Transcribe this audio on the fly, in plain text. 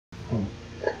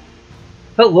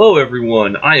Hello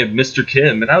everyone, I am Mr.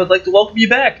 Kim, and I would like to welcome you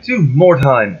back to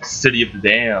Mordheim, City of the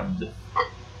Damned.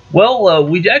 Well,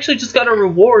 we actually just got our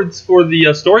rewards for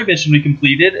the story mission we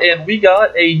completed, and we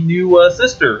got a new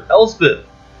sister, Elspeth.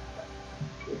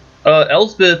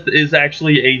 Elspeth is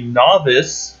actually a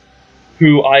novice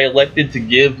who I elected to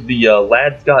give the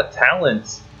Lads Got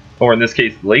Talent, or in this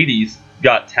case, Ladies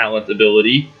Got Talent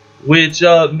ability, which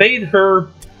made her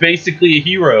basically a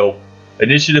hero.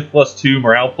 Initiative +2,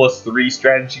 morale +3,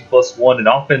 strategy +1, and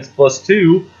offense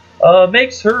 +2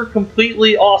 makes her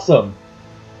completely awesome.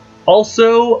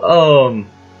 Also,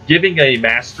 giving a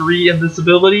mastery in this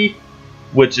ability,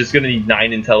 which is going to need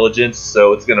 9 intelligence,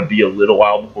 so it's going to be a little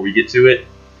while before we get to it.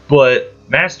 But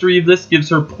mastery of this gives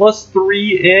her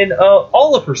 +3 in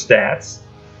all of her stats.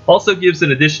 Also gives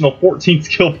an additional 14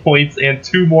 skill points and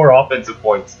 2 more offensive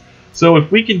points. So if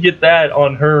we can get that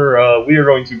on her, we are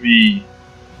going to be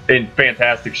in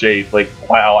fantastic shape. Like,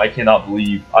 wow, I cannot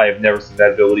believe I have never seen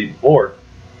that ability before.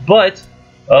 But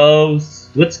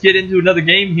let's get into another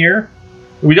game here.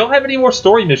 We don't have any more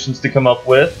story missions to come up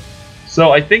with,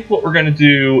 so I think what we're going to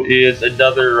do is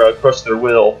another Crush Their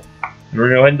Will. And we're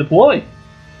going to go ahead and deploy.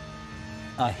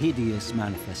 A hideous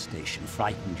manifestation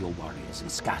frightened your warriors and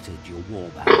scattered your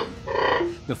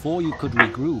warband. Before you could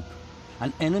regroup,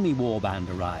 an enemy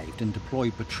warband arrived and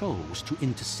deployed patrols to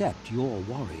intercept your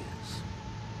warriors.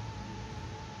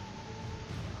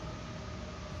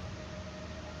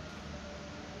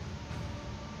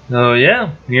 Oh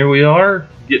yeah, here we are,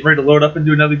 getting ready to load up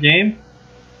into another game.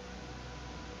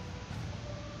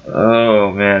 Oh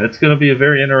man, it's going to be a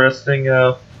very interesting,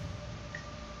 because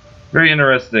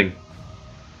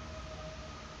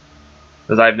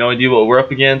I have no idea what we're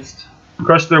up against.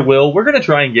 Crush Their Will, we're going to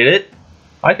try and get it.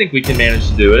 I think we can manage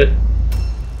to do it.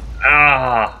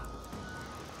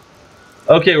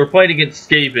 Okay, we're playing against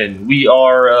Skaven. We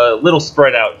are a little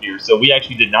spread out here, so we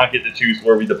actually did not get to choose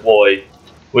where we deploy,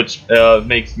 which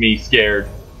makes me scared.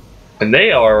 And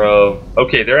they are,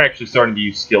 okay, they're actually starting to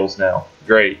use skills now.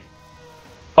 Great.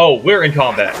 Oh, we're in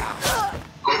combat.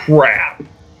 Crap.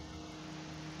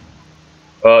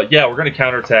 Yeah, we're going to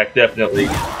counterattack, definitely.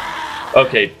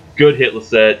 Okay, good hit,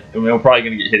 Lisette. And we're probably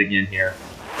going to get hit again here.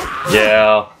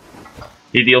 Yeah.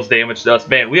 He deals damage to us.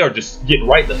 Man, we are just getting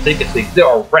right in the thick of things. There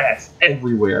are rats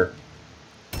everywhere.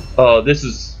 This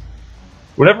is...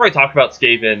 Whenever I talk about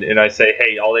Skaven and I say,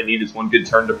 hey, all they need is one good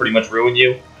turn to pretty much ruin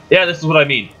you, yeah, this is what I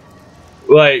mean.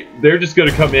 Like, they're just going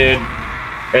to come in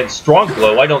and strong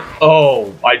blow. I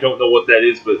don't know what that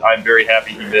is, but I'm very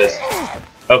happy he missed.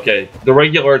 Okay, the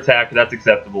regular attack, that's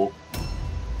acceptable.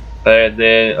 And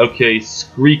then, okay,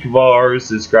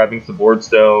 Skreekvars is grabbing some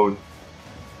boardstone.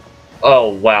 Oh,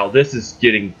 wow, this is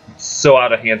getting so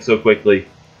out of hand so quickly.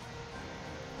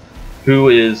 Who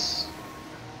is...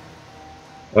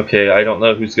 Okay, I don't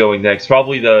know who's going next.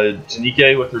 Probably the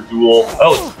Janike with her duel.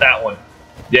 Oh, it's that one.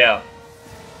 Yeah.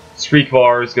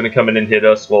 Skreekvar is going to come in and hit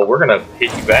us. Well, we're going to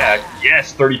hit you back.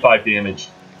 Yes, 35 damage.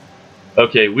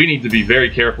 Okay, we need to be very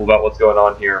careful about what's going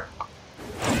on here.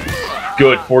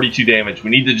 Good, 42 damage. We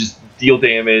need to just deal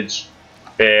damage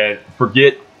and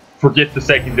forget the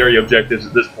secondary objectives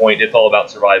at this point. It's all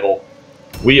about survival.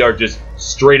 We are just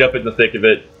straight up in the thick of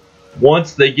it.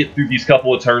 Once they get through these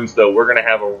couple of turns, though, we're going to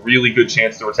have a really good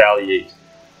chance to retaliate.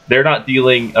 They're not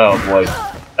dealing... Oh, boy.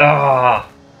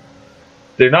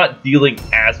 They're not dealing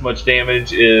as much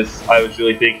damage as I was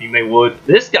really thinking they would.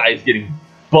 This guy is getting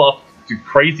buffed to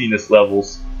craziness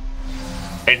levels.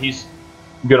 And he's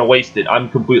going to waste it. I'm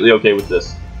completely okay with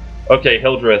this. Okay,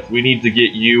 Hildreth, we need to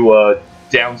get you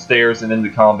downstairs and into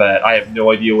combat. I have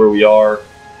no idea where we are.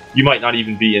 You might not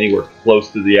even be anywhere close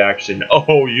to the action.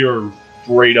 Oh, you're...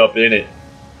 straight up in it.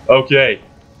 Okay,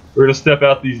 we're gonna step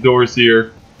out these doors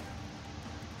here.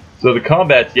 So the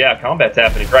combat's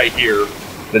happening right here.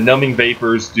 The numbing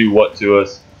vapors do what to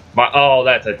us? Oh,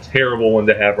 that's a terrible one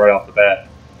to have right off the bat.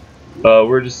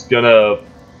 We're just gonna...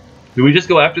 Do we just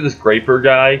go after this Graper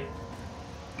guy?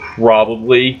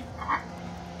 Probably.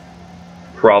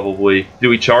 Do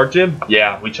we charge him?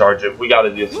 Yeah, we charge him. We gotta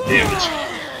do some damage.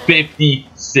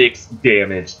 56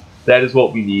 damage. That is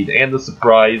what we need. And the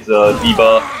surprise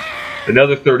debuff.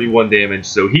 Another 31 damage,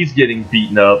 so he's getting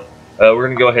beaten up. We're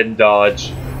going to go ahead and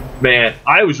dodge. Man,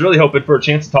 I was really hoping for a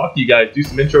chance to talk to you guys, do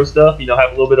some intro stuff, you know, have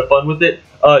a little bit of fun with it.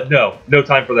 No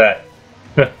time for that.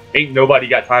 Ain't nobody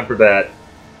got time for that.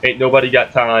 Ain't nobody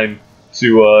got time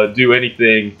to do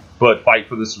anything but fight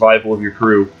for the survival of your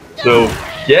crew. So,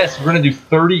 yes, we're going to do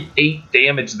 38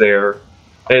 damage there.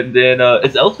 And then,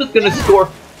 is Elspeth going to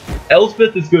score...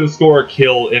 Elspeth is going to score a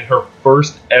kill in her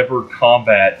first ever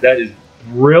combat. That is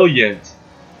brilliant.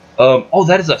 Oh,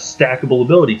 that is a stackable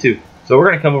ability, too. So we're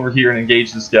going to come over here and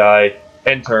engage this guy.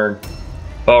 End turn.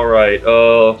 Alright,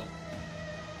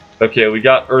 okay, we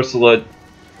got Ursula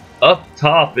up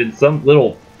top in some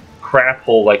little crap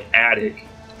hole, like, attic.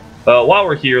 While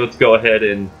we're here, let's go ahead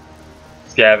and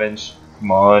scavenge.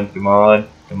 Come on, come on,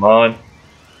 come on.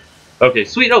 Okay,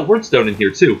 sweet. Oh, Wordstone in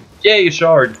here, too. Yay, a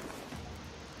shard.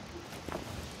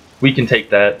 We can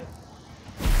take that.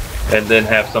 And then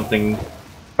have something...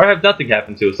 or have nothing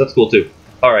happen to us. That's cool, too.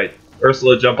 Alright,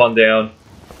 Ursula, jump on down.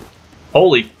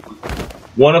 Holy...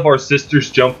 one of our sisters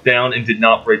jumped down and did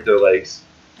not break their legs.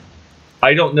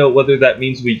 I don't know whether that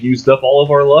means we used up all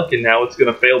of our luck and now it's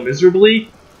going to fail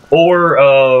miserably, or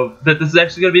that this is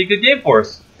actually going to be a good game for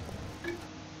us.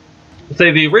 I'd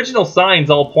say the original signs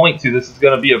all point to this is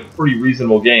going to be a pretty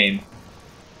reasonable game.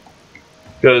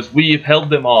 Because we've held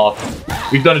them off.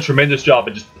 We've done a tremendous job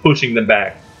at just pushing them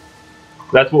back.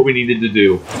 That's what we needed to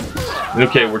do.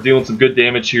 Okay, we're dealing some good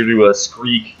damage here to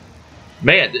Skreek.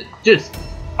 Man, just...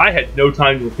 I had no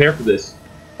time to prepare for this.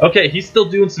 Okay, he's still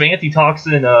doing some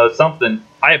antitoxin something.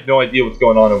 I have no idea what's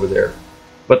going on over there.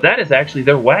 But that is actually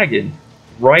their wagon.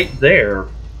 Right there.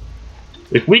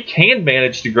 If we can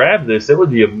manage to grab this, it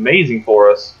would be amazing for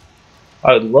us.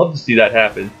 I would love to see that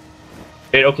happen.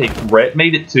 And okay, Brett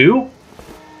made it too?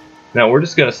 Now we're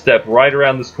just going to step right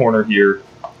around this corner here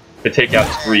to take out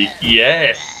Skreek.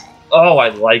 Yes! Oh, I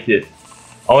like it.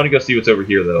 I want to go see what's over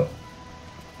here, though.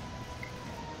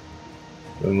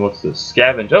 And what's this?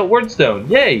 Scavenge. Oh, Wordstone.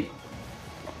 Yay!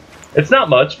 It's not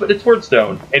much, but it's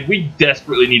Wordstone. And we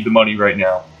desperately need the money right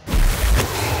now.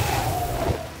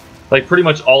 Like, pretty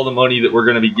much all the money that we're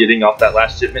going to be getting off that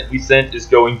last shipment we sent is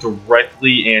going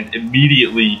directly and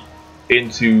immediately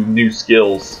into new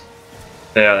skills.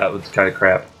 Yeah, that was kind of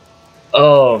crap.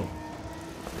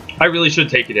 I really should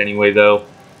take it anyway, though.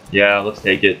 Yeah, let's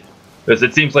take it. Because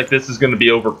it seems like this is going to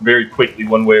be over very quickly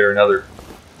one way or another.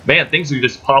 Man, things are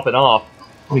just popping off.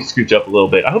 Let me scooch up a little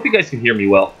bit. I hope you guys can hear me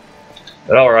well.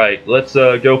 But alright, let's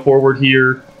go forward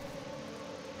here.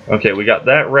 Okay, we got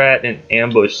that rat in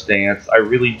ambush stance. I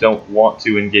really don't want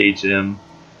to engage him.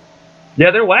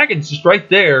 Yeah, their wagon's just right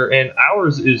there, and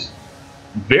ours is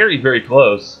very, very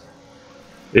close.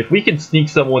 If we can sneak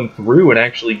someone through and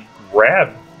actually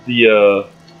grab the,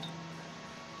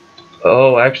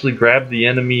 actually grab the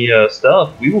enemy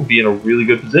stuff, we will be in a really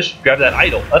good position. Grab that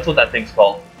idol. That's what that thing's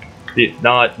called.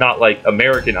 Not like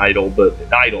American Idol, but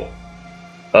an idol.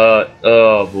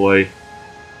 Oh boy.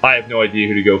 I have no idea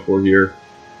who to go for here.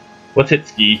 Let's hit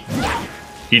Ski.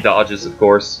 He dodges, of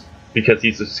course, because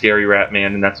he's a scary rat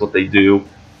man, and that's what they do.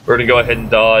 We're gonna go ahead and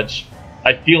dodge.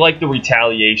 I feel like the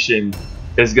retaliation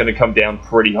is gonna come down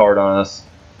pretty hard on us.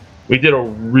 We did a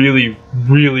really,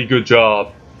 really good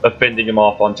job of fending him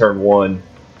off on turn 1,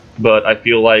 but I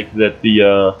feel like that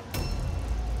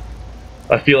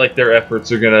I feel like their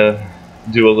efforts are gonna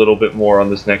do a little bit more on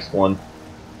this next one.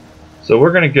 So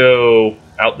we're gonna go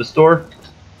out this door.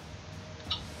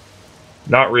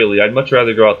 Not really. I'd much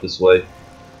rather go out this way.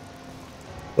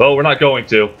 Oh, we're not going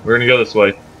to. We're gonna go this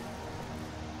way.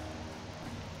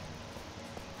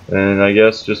 And I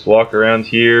guess just walk around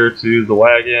here to the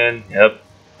wagon. Yep.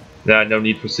 Nah, no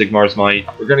need for Sigmar's might.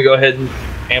 We're gonna go ahead and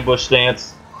ambush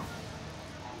stance.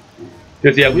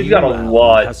 Because yeah, we've got a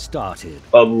lot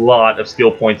of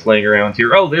skill points laying around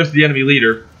here. Oh, there's the enemy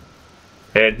leader.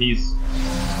 And he's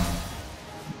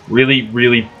really,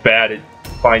 really bad at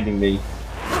finding me.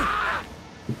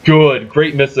 Good.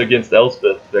 Great miss against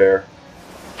Elspeth there.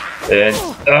 And,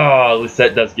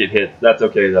 Lisette does get hit. That's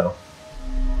okay, though.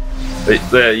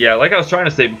 But, yeah, like I was trying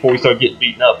to say before we start getting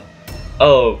beaten up.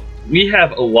 We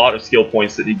have a lot of skill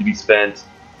points that need to be spent.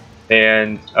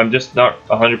 And I'm just not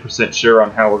 100% sure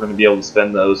on how we're going to be able to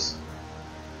spend those.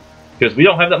 Because we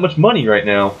don't have that much money right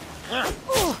now.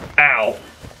 Ow.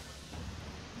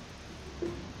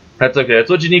 That's okay. That's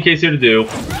what Janike's here to do.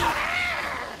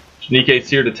 Janike's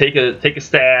here to take a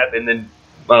stab and then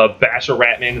bash a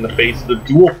rat man in the face with a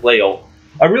dual flail.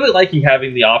 I'm really liking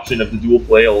having the option of the dual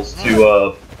flails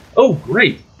to... oh,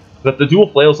 great. That the dual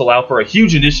flails allow for a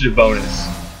huge initiative bonus.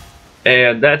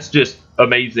 And that's just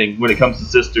amazing when it comes to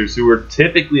sisters, who are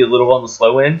typically a little on the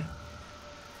slow end.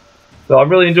 So I'm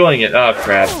really enjoying it. Oh,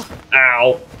 crap.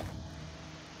 Ow.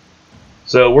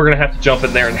 So we're going to have to jump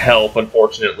in there and help,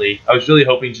 unfortunately. I was really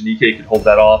hoping Janike could hold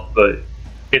that off, but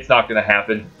it's not going to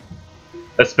happen.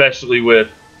 Especially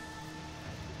with...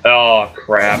 oh,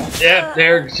 crap. Yep,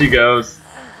 there she goes.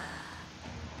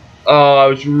 Oh, I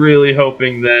was really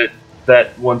hoping that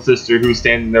that one sister who was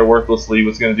standing there worthlessly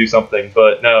was going to do something,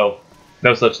 but no.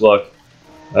 No such luck.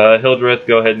 Hildreth,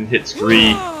 go ahead and hit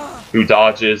Scree, who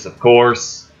dodges, of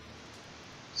course.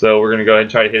 So we're going to go ahead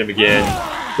and try to hit him again.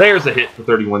 There's a hit for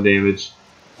 31 damage.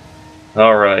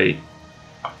 Alright.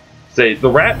 say the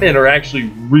Ratmen are actually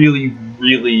really,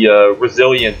 really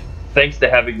resilient thanks to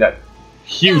having that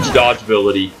huge dodge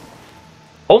ability.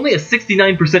 Only a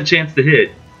 69% chance to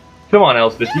hit. Come on,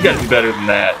 Elspeth, you gotta do better than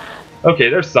that. Okay,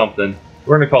 there's something.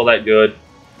 We're gonna call that good.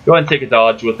 Go ahead and take a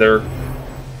dodge with her.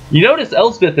 You notice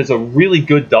Elspeth has a really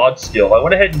good dodge skill. I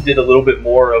went ahead and did a little bit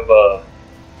more of a...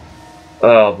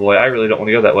 Oh boy, I really don't want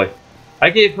to go that way. I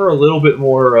gave her a little bit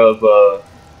more of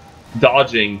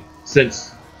dodging,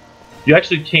 since you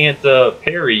actually can't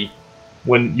parry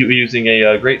when you're using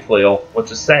a Great Flail,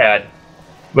 which is sad.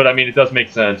 But I mean, it does make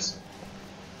sense.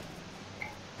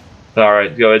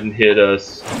 Alright, go ahead and hit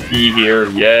us. E here,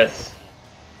 yes.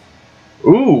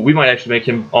 Ooh, we might actually make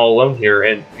him all alone here,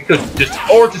 and we could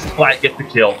just flat get the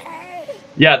kill.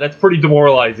 Yeah, that's pretty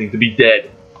demoralizing to be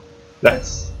dead.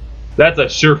 That's a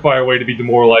surefire way to be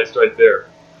demoralized right there.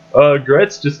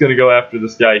 Gret's just gonna go after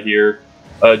this guy here,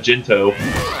 Jinto.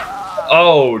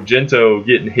 Oh, Jinto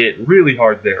getting hit really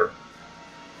hard there.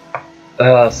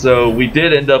 So we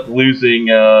did end up losing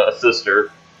a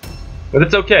sister, but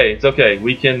it's okay. It's okay.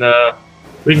 We can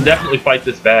definitely fight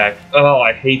this back. Oh,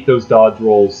 I hate those dodge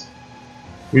rolls.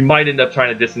 We might end up trying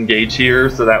to disengage here,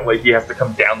 so that way he has to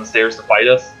come down the stairs to fight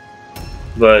us.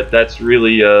 But that's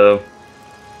really I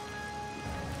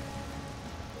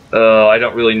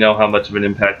don't really know how much of an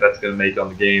impact that's going to make on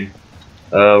the game.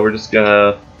 We're just going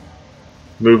to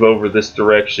move over this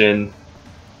direction.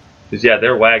 Because, yeah,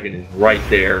 their wagon is right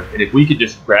there. And if we could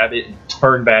just grab it and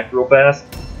turn back real fast,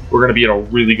 we're going to be in a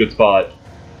really good spot.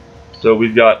 So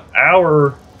we've got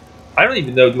our... I don't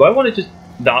even know. Do I want to just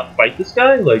not fight this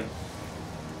guy? Like...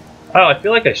 Oh, I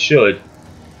feel like I should. I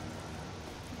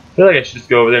feel like I should just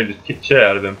go over there and just kick the shit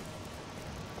out of him.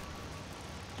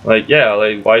 Like, yeah,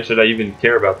 like, why should I even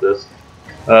care about this?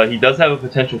 He does have a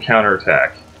potential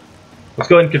counterattack. Let's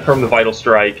go ahead and confirm the Vital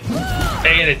Strike.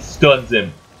 And it stuns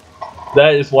him.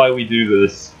 That is why we do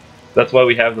this. That's why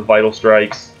we have the Vital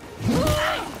Strikes.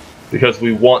 Because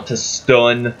we want to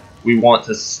stun. We want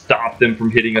to stop them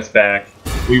from hitting us back.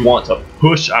 We want to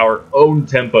push our own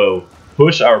tempo.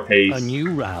 Push our pace. A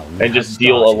new round and just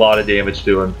deal a lot of damage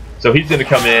to him. So he's going to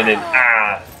come in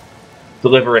and,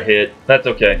 deliver a hit. That's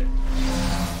okay.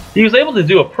 He was able to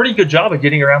do a pretty good job of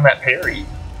getting around that parry.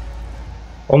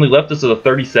 Only left us with a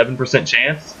 37%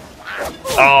 chance.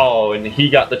 Oh, and he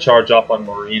got the charge off on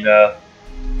Marina.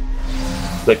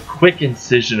 The quick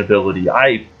incision ability.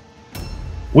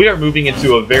 We are moving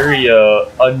into a very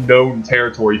unknown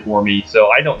territory for me, so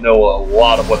I don't know a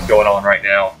lot of what's going on right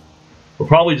now. We're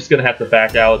probably just going to have to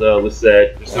back out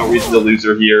Lisette. There's no reason to lose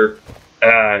her here.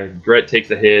 Gret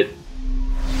takes a hit.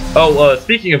 Oh,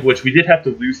 speaking of which, we did have to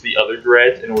lose the other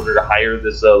Gret in order to hire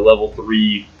this level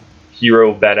 3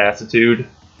 hero Badassitude.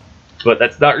 But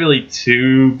that's not really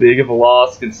too big of a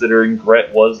loss, considering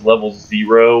Gret was level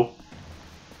 0.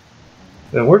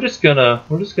 And we're just gonna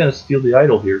steal the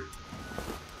idol here.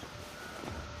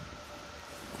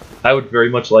 I would very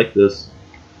much like this.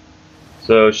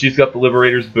 So she's got the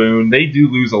Liberator's Boon. They do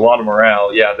lose a lot of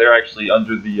morale. Yeah, they're actually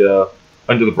under the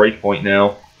breakpoint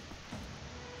now.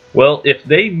 Well, if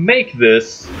they make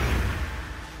this,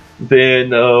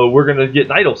 then we're gonna get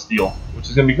an idol steal, which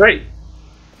is gonna be great.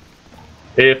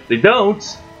 If they don't,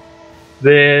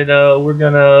 then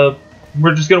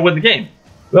we're just gonna win the game.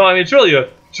 Well, I mean, it's really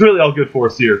all good for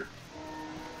us here.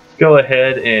 Let's go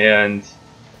ahead and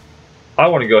I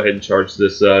want to go ahead and charge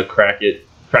this crack it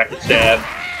stab.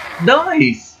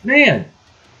 Nice, man.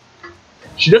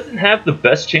 She doesn't have the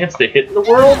best chance to hit in the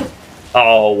world.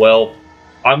 Oh well,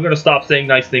 I'm gonna stop saying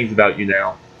nice things about you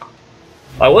now.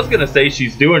 I was gonna say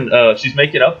she's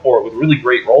making up for it with really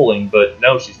great rolling, but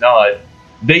no, she's not.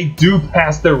 They do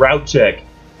pass their route check.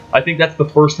 I think that's the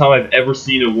first time I've ever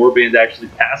seen a warband actually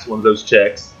pass one of those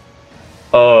checks.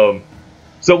 So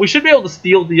we should be able to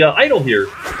steal the idol here.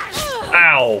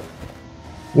 Ow.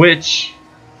 Which,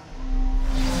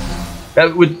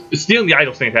 stealing the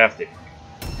idol's fantastic.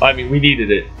 I mean, we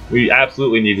needed it. We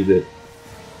absolutely needed it.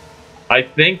 I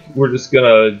think we're just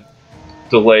gonna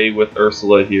delay with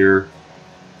Ursula here,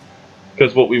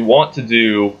 because what we want to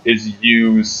do is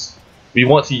use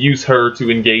her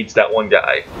to engage that one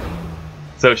guy.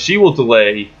 So she will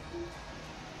delay,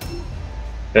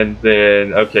 and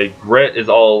then okay, Gret is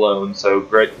all alone, so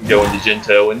Gret can go into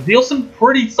Jinto and deal some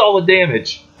pretty solid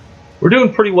damage. We're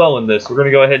doing pretty well in this. We're going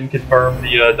to go ahead and confirm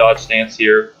the dodge stance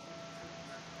here.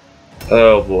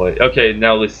 Oh boy. Okay,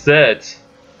 now Lisette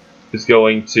is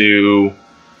going to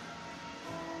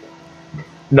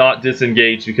not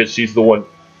disengage because she's the one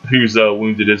who's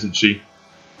wounded, isn't she?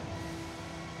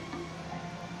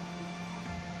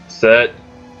 Lisette,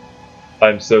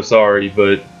 I'm so sorry,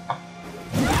 but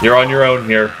you're on your own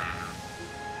here.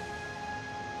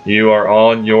 You are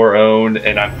on your own,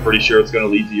 and I'm pretty sure it's going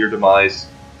to lead to your demise.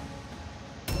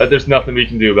 There's nothing we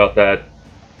can do about that.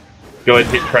 Go ahead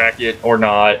and hit crack it, or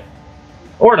not.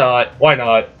 Or not. Why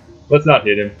not? Let's not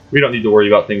hit him. We don't need to worry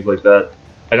about things like that.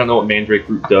 I don't know what Mandrake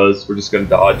Root does. We're just going to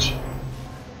dodge.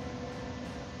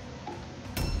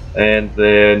 And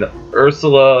then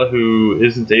Ursula, who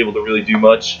isn't able to really do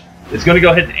much, is going to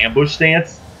go ahead and ambush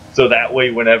stance. So that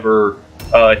way, whenever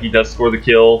he does score the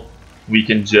kill, we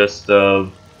can just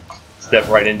step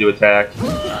right into attack.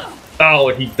 Oh,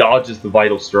 and he dodges the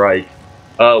Vital Strike.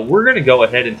 We're going to go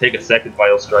ahead and take a second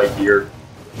Vital Strike here.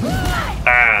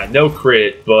 Ah, no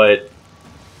crit, but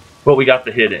we got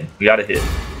the hit in. We got a hit.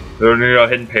 We're going to go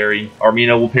ahead and parry.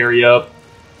 Armina will parry up.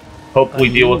 Hopefully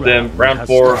deal with them. Round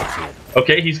 4.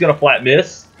 Okay, he's going to flat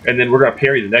miss, and then we're going to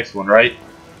parry the next one, right?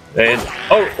 And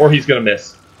oh, or he's going to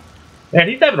miss. Man,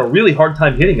 he's having a really hard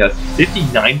time hitting us.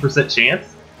 59%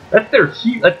 chance? That's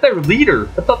their leader.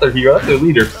 That's not their hero, that's their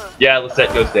leader. Yeah,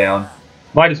 Lisette goes down.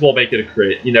 Might as well make it a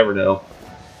crit. You never know.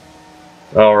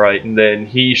 Alright, and then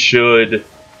he should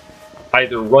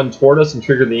either run toward us and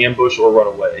trigger the ambush or run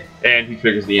away. And he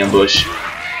triggers the ambush.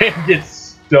 And gets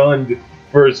stunned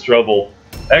for his trouble.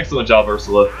 Excellent job,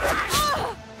 Ursula.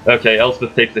 Okay,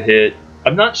 Elspeth takes a hit.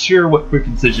 I'm not sure what Quick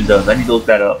Incision does. I need to look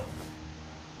that up.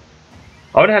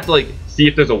 I would have to, like, see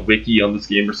if there's a wiki on this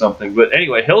game or something. But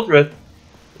anyway, Hildreth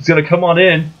is going to come on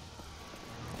in.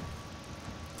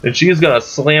 And she is going to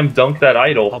slam dunk that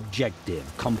idol.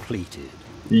 Objective completed.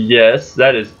 Yes,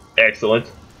 that is excellent.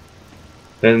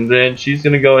 And then she's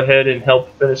going to go ahead and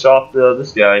help finish off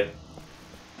this guy.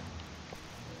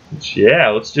 Yeah,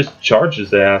 let's just charge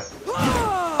his ass.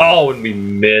 Oh, and we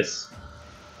miss.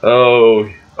 Oh,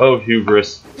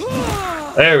 hubris.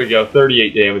 There we go,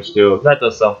 38 damage to him. That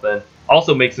does something.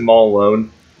 Also makes him all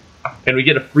alone. And we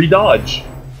get a free dodge.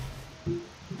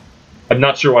 I'm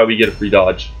not sure why we get a free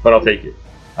dodge, but I'll take it.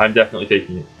 I'm definitely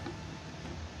taking it.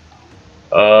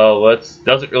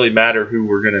 Doesn't really matter who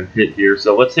we're gonna hit here,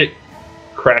 so let's hit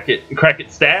Crack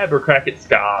It Stab or Crack It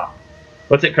Ska.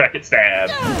 Let's hit Crack It Stab.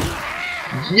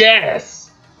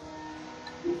 Yes!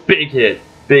 Big hit,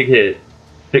 big hit.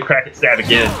 Hit Crack It Stab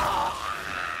again.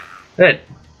 Man,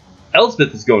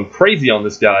 Elspeth is going crazy on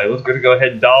this guy. We're gonna go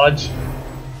ahead and dodge.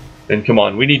 And come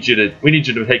on, we need you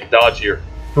to take a dodge here.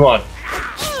 Come on.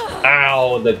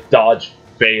 Ow, the dodge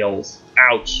fails.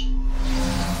 Ouch.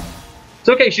 It's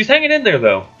okay, she's hanging in there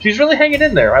though. She's really hanging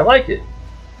in there. I like it.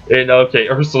 And okay,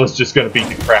 Ursula's just gonna beat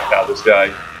the crap out of this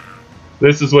guy.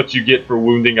 This is what you get for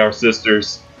wounding our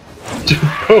sisters.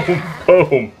 Boom,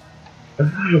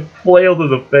 boom. Flail to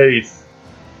the face.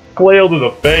 Flail to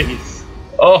the face.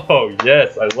 Oh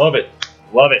yes, I love it.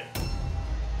 Love it.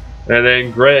 And then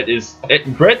Gret's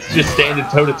just standing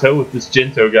toe to toe with this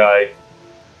Gento guy.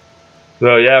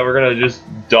 So yeah, we're gonna just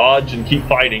dodge and keep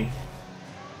fighting.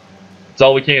 That's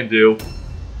all we can do.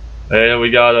 And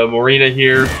we got Marina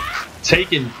here,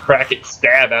 taking Crack It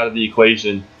Stab out of the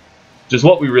equation. Just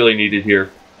what we really needed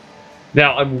here.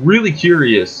 Now, I'm really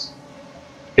curious.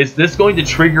 Is this going to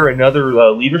trigger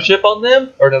another leadership on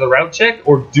them? Or another route check?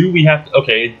 Or do we have to...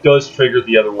 Okay, it does trigger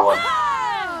the other one.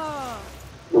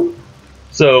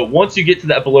 So, once you get to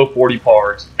that below 40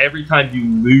 part, every time you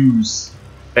lose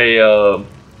a...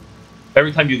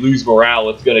 every time you lose morale,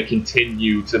 it's going to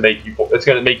continue to make you... It's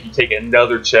going to make you take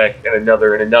another check and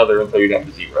another until you're down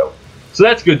to 0. So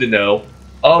that's good to know.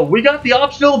 We got the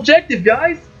optional objective,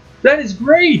 guys! That is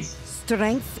great!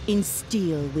 Strength in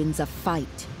steel wins a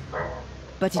fight.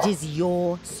 But it is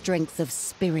your strength of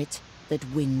spirit that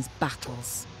wins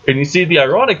battles. And you see, the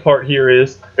ironic part here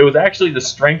is, it was actually the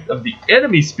strength of the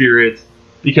enemy spirit,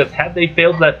 because had they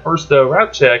failed that first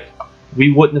route check,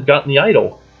 we wouldn't have gotten the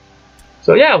idol.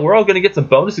 So yeah, we're all going to get some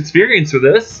bonus experience for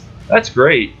this. That's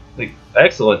great. Like,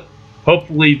 excellent.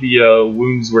 Hopefully the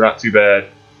wounds were not too bad.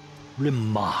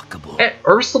 Remarkable. And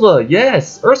Ursula,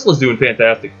 yes! Ursula's doing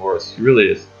fantastic for us. She really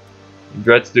is.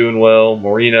 Gret's doing well.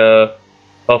 Marina,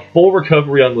 a full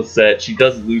recovery on Lisette. She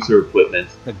doesn't lose her equipment.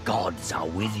 The gods are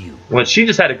with you. Well, she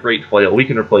just had a great flail. We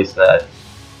can replace that.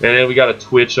 And then we got a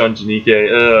twitch on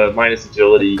Janike. Minus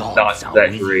agility. Not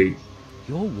that great.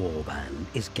 Your warband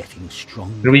is getting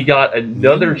stronger. And we got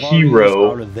another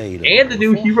hero and a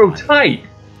new hero type.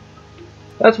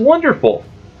 That's wonderful.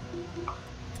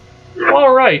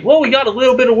 Alright, well, we got a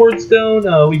little bit of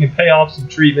wordstone. We can pay off some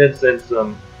treatments and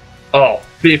some...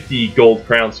 50 gold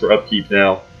crowns for upkeep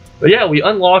now. But yeah, we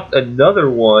unlocked another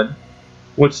one,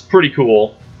 which is pretty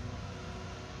cool.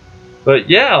 But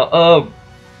yeah,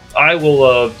 I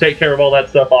will take care of all that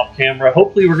stuff off camera.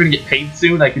 Hopefully we're going to get paid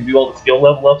soon. I can do all the skill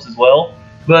level ups as well.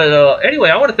 But anyway,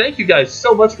 I want to thank you guys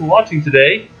so much for watching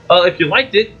today. If you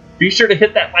liked it, be sure to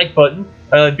hit that like button.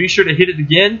 Be sure to hit it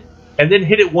again, and then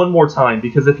hit it one more time,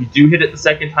 because if you do hit it the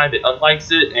second time, it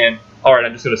unlikes it. And alright,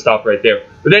 I'm just going to stop right there.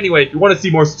 But anyway, if you want to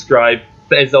see more, subscribe.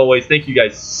 As always, thank you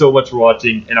guys so much for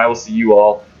watching, and I will see you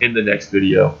all in the next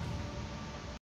video.